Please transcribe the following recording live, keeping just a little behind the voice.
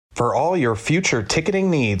For all your future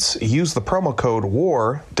ticketing needs, use the promo code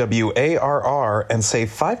WARR, WARR, and save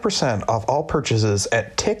 5% off all purchases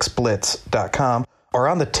at TixBlitz.com or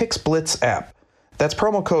on the TixBlitz app. That's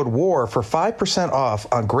promo code WARR for 5% off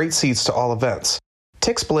on great seats to all events.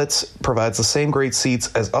 TixBlitz provides the same great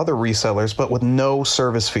seats as other resellers, but with no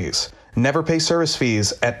service fees. Never pay service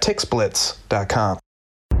fees at TixBlitz.com.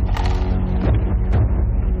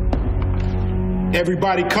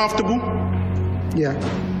 Everybody comfortable? Yeah.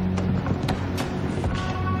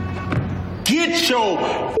 Get your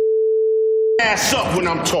ass up when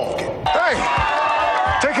I'm talking. Hey,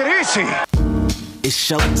 take it easy. It's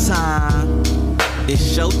showtime. It's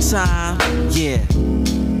showtime. Yeah.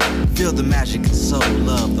 Feel the magic and soul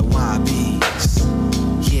of the YBs.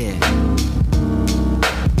 Yeah.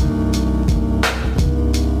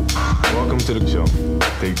 Welcome to the show.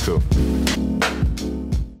 Take two.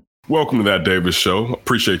 Welcome to That Davis Show.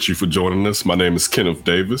 Appreciate you for joining us. My name is Kenneth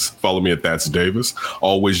Davis. Follow me at That's Davis.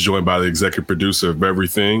 Always joined by the executive producer of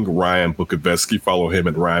everything, Ryan Bukoveski. Follow him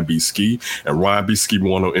at Ryan B. Ski. And Ryan B. Ski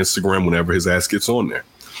 1 on Instagram whenever his ass gets on there.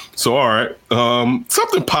 So, all right.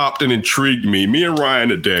 Something popped and intrigued me. Me and Ryan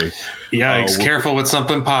today. Yikes. Careful with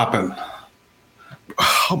something popping.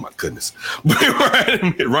 Oh, my goodness.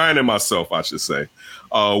 Ryan and myself, I should say.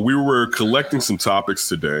 We were collecting some topics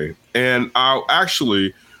today. And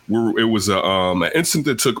it was an incident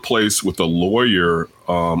that took place with a lawyer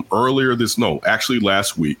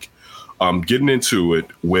last week. Getting into it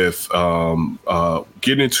with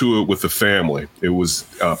the family. It was,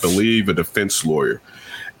 I believe, a defense lawyer.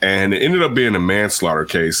 And it ended up being a manslaughter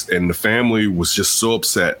case. And the family was just so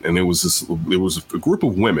upset. And it was a group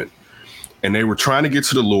of women. And they were trying to get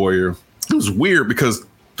to the lawyer. It was weird because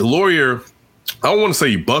the lawyer, I don't want to say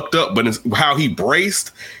he bucked up, but it's how he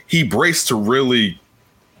braced to really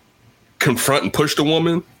confront and push the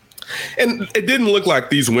woman. And it didn't look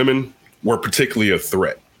like these women were particularly a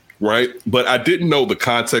threat, right? But I didn't know the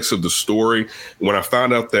context of the story. When I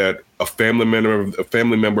found out that a family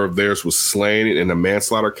member of theirs was slain in a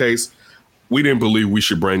manslaughter case, we didn't believe we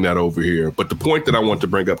should bring that over here. But the point that I want to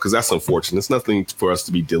bring up, because that's unfortunate, it's nothing for us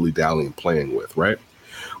to be dilly-dallying playing with, right?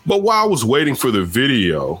 But while I was waiting for the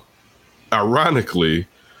video, ironically,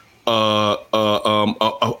 an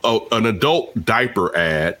adult diaper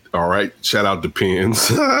ad. All right. Shout out to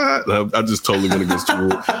Pins. I just totally went against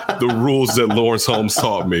the rules that Lawrence Holmes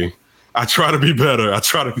taught me. I try to be better.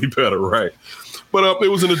 Right. But it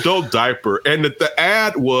was an adult diaper. And the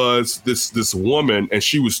ad was this woman, and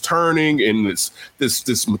she was turning in this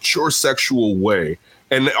mature sexual way.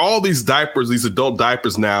 And all these diapers, these adult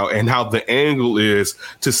diapers now, and how the angle is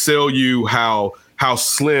to sell you how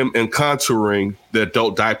slim and contouring the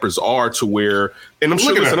adult diapers are, to where, and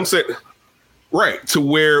I'm saying, right, to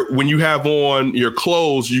where when you have on your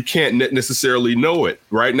clothes, you can't necessarily know it.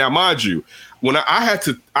 Right now, mind you, when I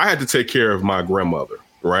had to take care of my grandmother,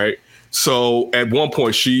 right? So at one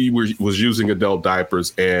point she was using adult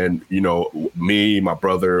diapers, and me, my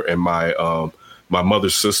brother, and my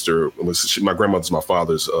mother's sister, my grandmother's my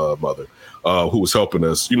father's mother, who was helping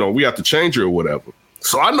us. We have to change her or whatever.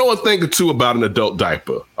 So I know a thing or two about an adult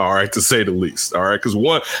diaper, all right, to say the least, all right? Because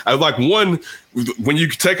when you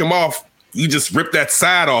take them off, you just rip that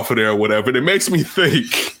side off of there or whatever. And it makes me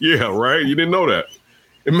think, yeah, right? You didn't know that.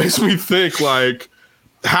 It makes me think, like,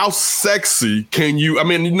 how sexy can you? I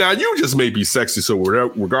mean, now you just may be sexy, so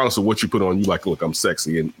regardless of what you put on, you like, look, I'm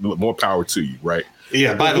sexy, and more power to you, right?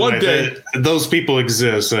 Yeah. By the way, those people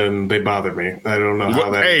exist, and they bother me. I don't know how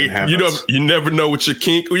that happens. You never know what your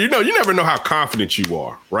kink. You never know how confident you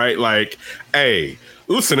are, right? Like, hey,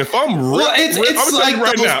 listen, if I'm it's like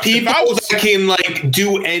right those now, people that can like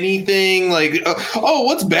do anything, like,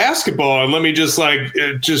 what's basketball? And let me just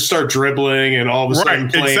start dribbling and all of a sudden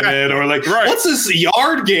playing it, or like, what's this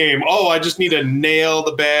yard game? Oh, I just need to nail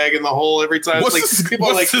the bag in the hole every time. Let me just put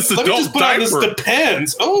on this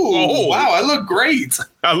Depends. Oh, wow, I look great.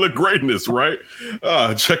 I look great in this, right?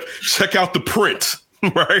 Check out the print,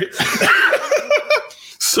 right?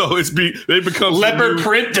 So it becomes leopard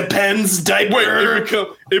print Depends diaper. Wait,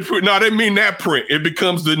 no, I didn't mean that print. It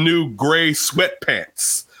becomes the new gray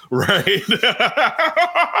sweatpants, right?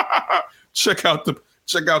 check out the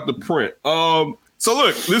print. So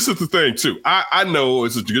look, this is the thing too. I know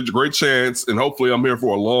it's a great chance, and hopefully I'm here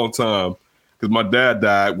for a long time, because my dad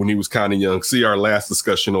died when he was kind of young. See our last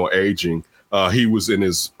discussion on aging. He was in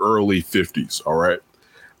his early 50s. All right,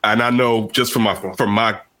 and I know just from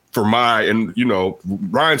my and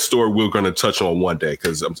Ryan's story we're going to touch on one day,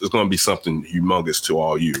 because it's going to be something humongous to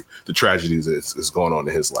all you, the tragedies that's going on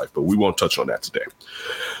in his life, but we won't touch on that today.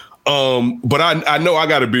 But I know I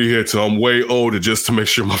got to be here till I'm way older just to make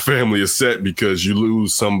sure my family is set, because you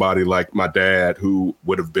lose somebody like my dad who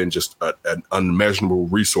would have been just an unmeasurable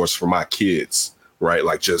resource for my kids, right?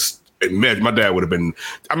 Like just imagine my dad would have been,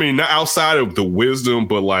 I mean, not outside of the wisdom,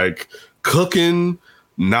 but like cooking,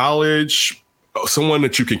 knowledge, someone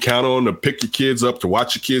that you can count on to pick your kids up, to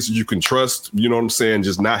watch your kids that you can trust, you know what I'm saying?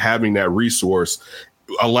 Just not having that resource.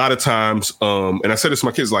 A lot of times, and I said this to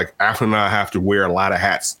my kids, like Afra and I have to wear a lot of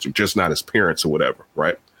hats, just not as parents or whatever,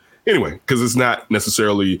 right? Anyway, because it's not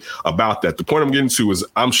necessarily about that. The point I'm getting to is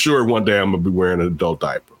I'm sure one day I'm going to be wearing an adult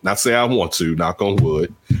diaper. Not say I want to, knock on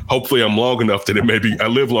wood. Hopefully I'm long enough that I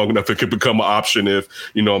live long enough it could become an option if,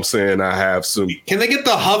 you know what I'm saying, I have some. Can they get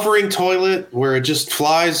the hovering toilet where it just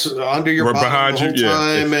flies under your body the whole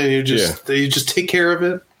time and you just take care of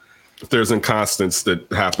it? If there's inconstance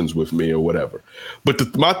that happens with me or whatever.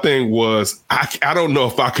 But my thing was, I don't know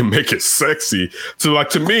if I can make it sexy. So like,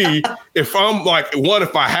 to me, if I'm like,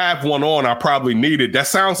 if I have one on, I probably need it. That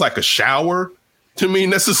sounds like a shower to me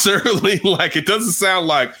necessarily. Like, it doesn't sound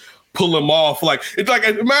like pull them off. Like, it's like,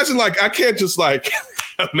 imagine like, I can't just like,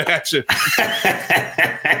 imagine.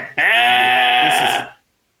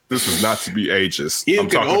 This is not to be ageist. I'm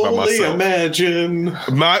talking about myself.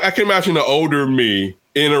 I can imagine the older me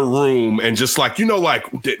in a room and just like, Ryan,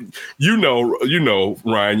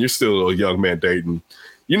 you're still a young man dating.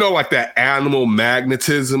 Like that animal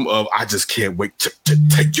magnetism of I just can't wait to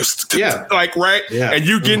take your like, right? Yeah. And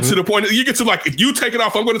you get to the point, you get to like, if you take it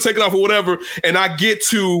off, I'm going to take it off or whatever. And I get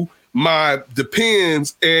to the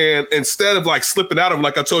pins, and instead of like slipping out of them,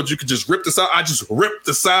 like I told you, could just rip the side. I just rip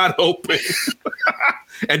the side open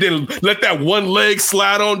and then let that one leg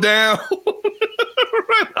slide on down.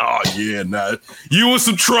 Oh yeah, nah. You in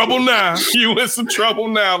some trouble now.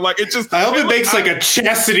 Like it just. I hope it makes like a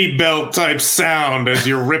chastity belt type sound as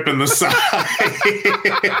you're ripping the side.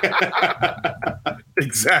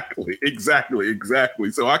 Exactly.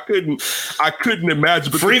 So I couldn't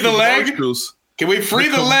imagine. But free the leg. Can we free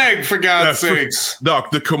the leg for God's sakes?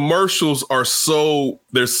 Doc, the commercials are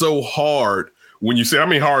they're so hard when you say. I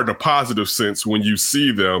mean, hard in a positive sense when you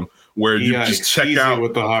see them, where you just check out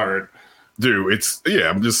with the hard. Dude,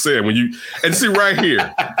 I'm just saying and see right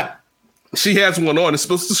here, she has one on. It's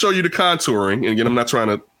supposed to show you the contouring. And again, I'm not trying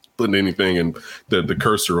to put anything in the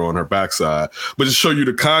cursor on her backside, but to show you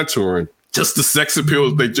the contouring, just the sex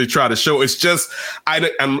appeal they try to show. It's just,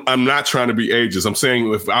 I'm not trying to be ageist. I'm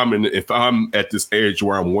saying if I'm at this age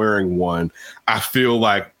where I'm wearing one, I feel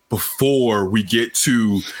like before we get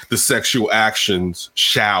to the sexual actions,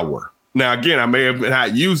 shower. Now, again, I may have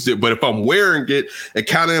not used it, but if I'm wearing it, it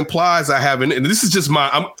kind of implies I haven't. And this is just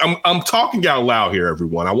I'm talking out loud here,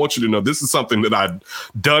 everyone. I want you to know this is something that I've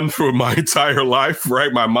done for my entire life,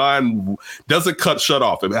 right? My mind doesn't shut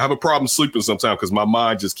off. I have a problem sleeping sometimes because my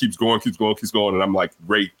mind just keeps going. And I'm like,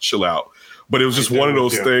 great, chill out. But it was just one of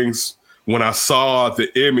those things. When I saw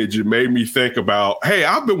the image, it made me think about, hey,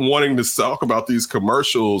 I've been wanting to talk about these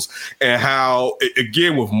commercials and how,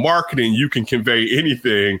 again, with marketing, you can convey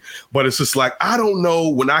anything. But it's just like, I don't know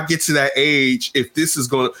when I get to that age, if this is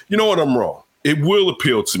going to, you know what, I'm wrong. It will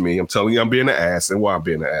appeal to me. I'm telling you, I'm being an ass. And why I'm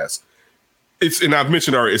being an ass. And I've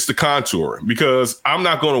mentioned already, it's the contouring, because I'm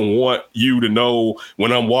not going to want you to know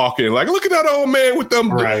when I'm walking, like, look at that old man with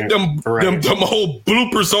them whole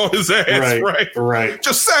bloopers on his ass, right?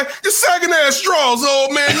 Just sagging ass draws,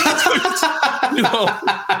 old man.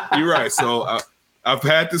 You're right. So I've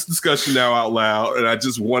had this discussion now out loud, and I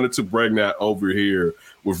just wanted to bring that over here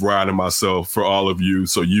with Ryan and myself for all of you,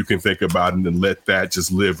 so you can think about it and let that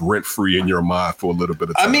just live rent free in your mind for a little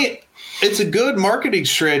bit of time. I mean, it's a good marketing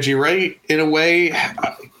strategy, right? In a way,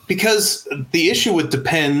 because the issue with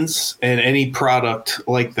Depends and any product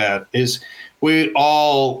like that is we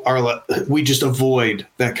just avoid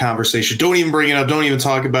that conversation. Don't even bring it up. Don't even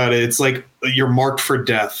talk about it. It's like you're marked for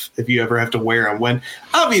death if you ever have to wear them, when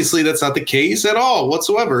obviously that's not the case at all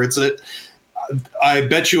whatsoever. I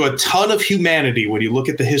bet you a ton of humanity, when you look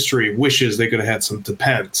at the history, wishes they could have had some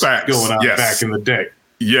Depends going on back in the day.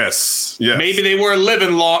 Yes. Maybe they weren't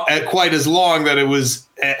living quite as long that it was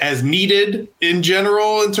as needed in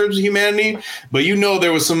general in terms of humanity. But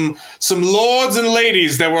there was some lords and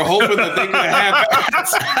ladies that were hoping that they could have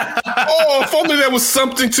oh, if only there was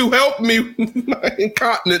something to help me with my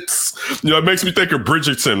incontinence. It makes me think of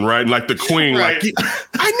Bridgerton, right? Like the queen, right. Like,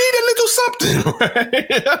 I need a little something,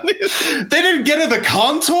 right? They didn't get her the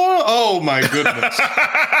contour? Oh, my goodness.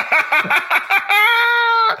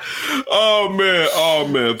 Oh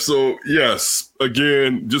man. So yes,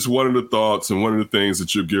 again, just one of the thoughts and one of the things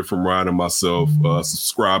that you'll get from Ryan and myself.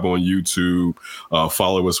 Subscribe on YouTube,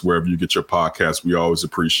 follow us wherever you get your podcast. We always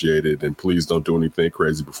appreciate it, and please don't do anything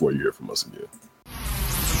crazy before you hear from us again.